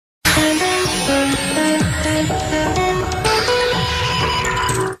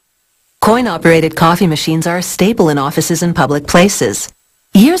Coin-operated coffee machines are a staple in offices and public places.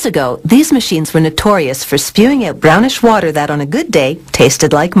 Years ago, these machines were notorious for spewing out brownish water that on a good day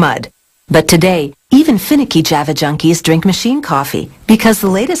tasted like mud. But today, even finicky Java junkies drink machine coffee because the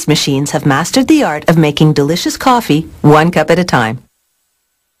latest machines have mastered the art of making delicious coffee one cup at a time.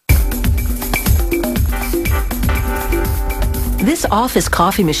 This office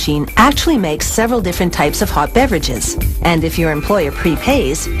coffee machine actually makes several different types of hot beverages, and if your employer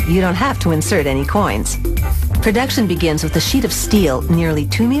prepays, you don't have to insert any coins. Production begins with a sheet of steel nearly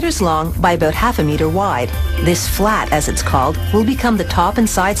 2 meters long by about half a meter wide. This flat, as it's called, will become the top and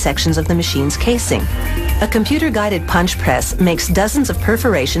side sections of the machine's casing. A computer-guided punch press makes dozens of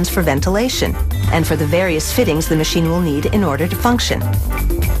perforations for ventilation, and for the various fittings the machine will need in order to function.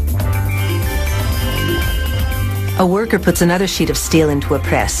 A worker puts another sheet of steel into a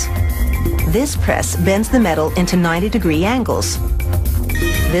press. This press bends the metal into 90-degree angles.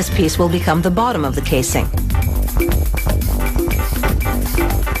 This piece will become the bottom of the casing.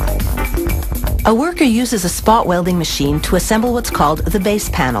 A worker uses a spot welding machine to assemble what's called the base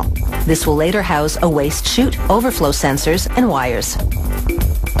panel. This will later house a waste chute, overflow sensors, and wires.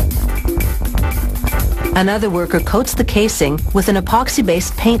 Another worker coats the casing with an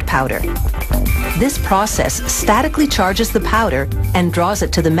epoxy-based paint powder. This process statically charges the powder and draws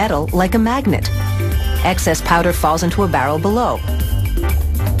it to the metal like a magnet. Excess powder falls into a barrel below.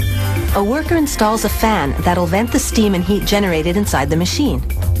 A worker installs a fan that'll vent the steam and heat generated inside the machine.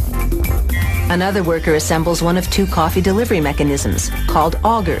 Another worker assembles one of 2 coffee delivery mechanisms, called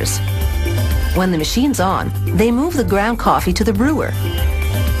augers. When the machine's on, they move the ground coffee to the brewer.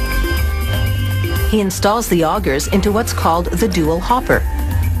 He installs the augers into what's called the dual hopper.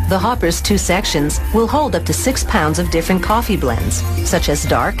 The hopper's 2 sections will hold up to 6 pounds of different coffee blends, such as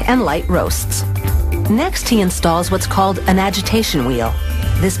dark and light roasts. Next, he installs what's called an agitation wheel.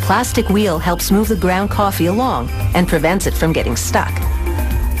 This plastic wheel helps move the ground coffee along and prevents it from getting stuck.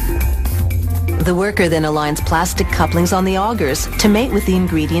 The worker then aligns plastic couplings on the augers to mate with the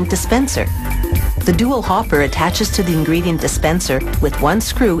ingredient dispenser. The dual hopper attaches to the ingredient dispenser with 1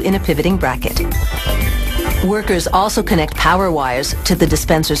 screw in a pivoting bracket. Workers also connect power wires to the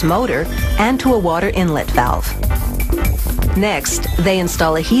dispenser's motor and to a water inlet valve. Next, they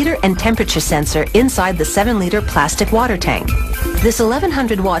install a heater and temperature sensor inside the 7-liter plastic water tank. This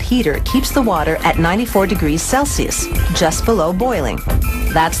 1100-watt heater keeps the water at 94 degrees Celsius, just below boiling.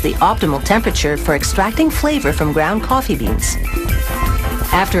 That's the optimal temperature for extracting flavor from ground coffee beans.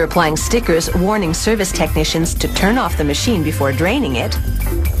 After applying stickers warning service technicians to turn off the machine before draining it,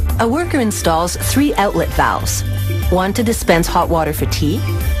 a worker installs 3 outlet valves, one to dispense hot water for tea,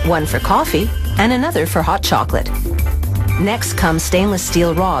 one for coffee, and another for hot chocolate. Next come stainless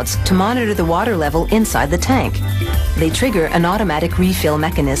steel rods to monitor the water level inside the tank. They trigger an automatic refill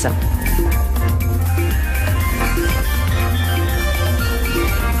mechanism.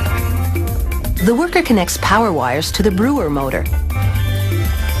 The worker connects power wires to the brewer motor.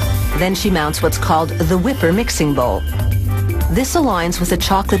 Then she mounts what's called the whipper mixing bowl. This aligns with a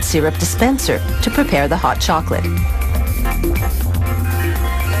chocolate syrup dispenser to prepare the hot chocolate.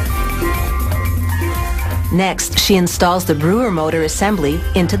 Next, she installs the brewer motor assembly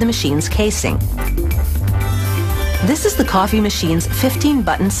into the machine's casing. This is the coffee machine's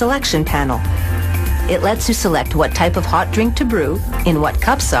 15-button selection panel. It lets you select what type of hot drink to brew, in what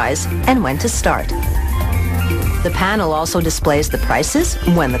cup size, and when to start. The panel also displays the prices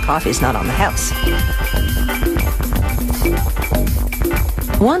when the coffee's not on the house.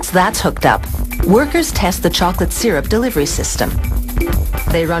 Once that's hooked up, workers test the chocolate syrup delivery system.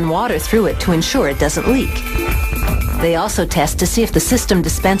 They run water through it to ensure it doesn't leak. They also test to see if the system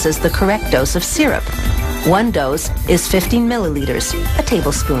dispenses the correct dose of syrup. 1 dose is 15 milliliters, a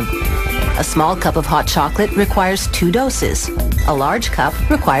tablespoon. A small cup of hot chocolate requires 2 doses. A large cup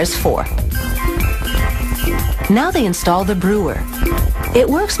requires 4. Now they install the brewer. It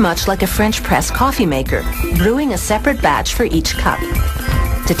works much like a French press coffee maker, brewing a separate batch for each cup.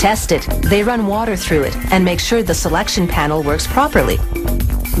 To test it, they run water through it and make sure the selection panel works properly.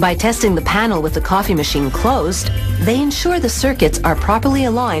 By testing the panel with the coffee machine closed, they ensure the circuits are properly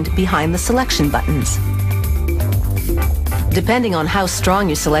aligned behind the selection buttons. Depending on how strong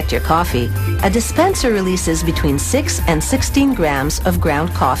you select your coffee, a dispenser releases between 6 and 16 grams of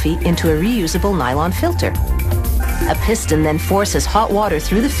ground coffee into a reusable nylon filter. A piston then forces hot water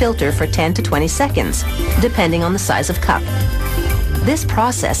through the filter for 10 to 20 seconds, depending on the size of cup. This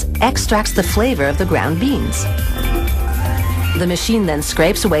process extracts the flavor of the ground beans. The machine then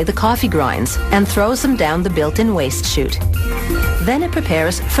scrapes away the coffee grinds and throws them down the built-in waste chute. Then it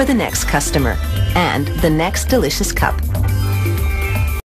prepares for the next customer. and the next delicious cup.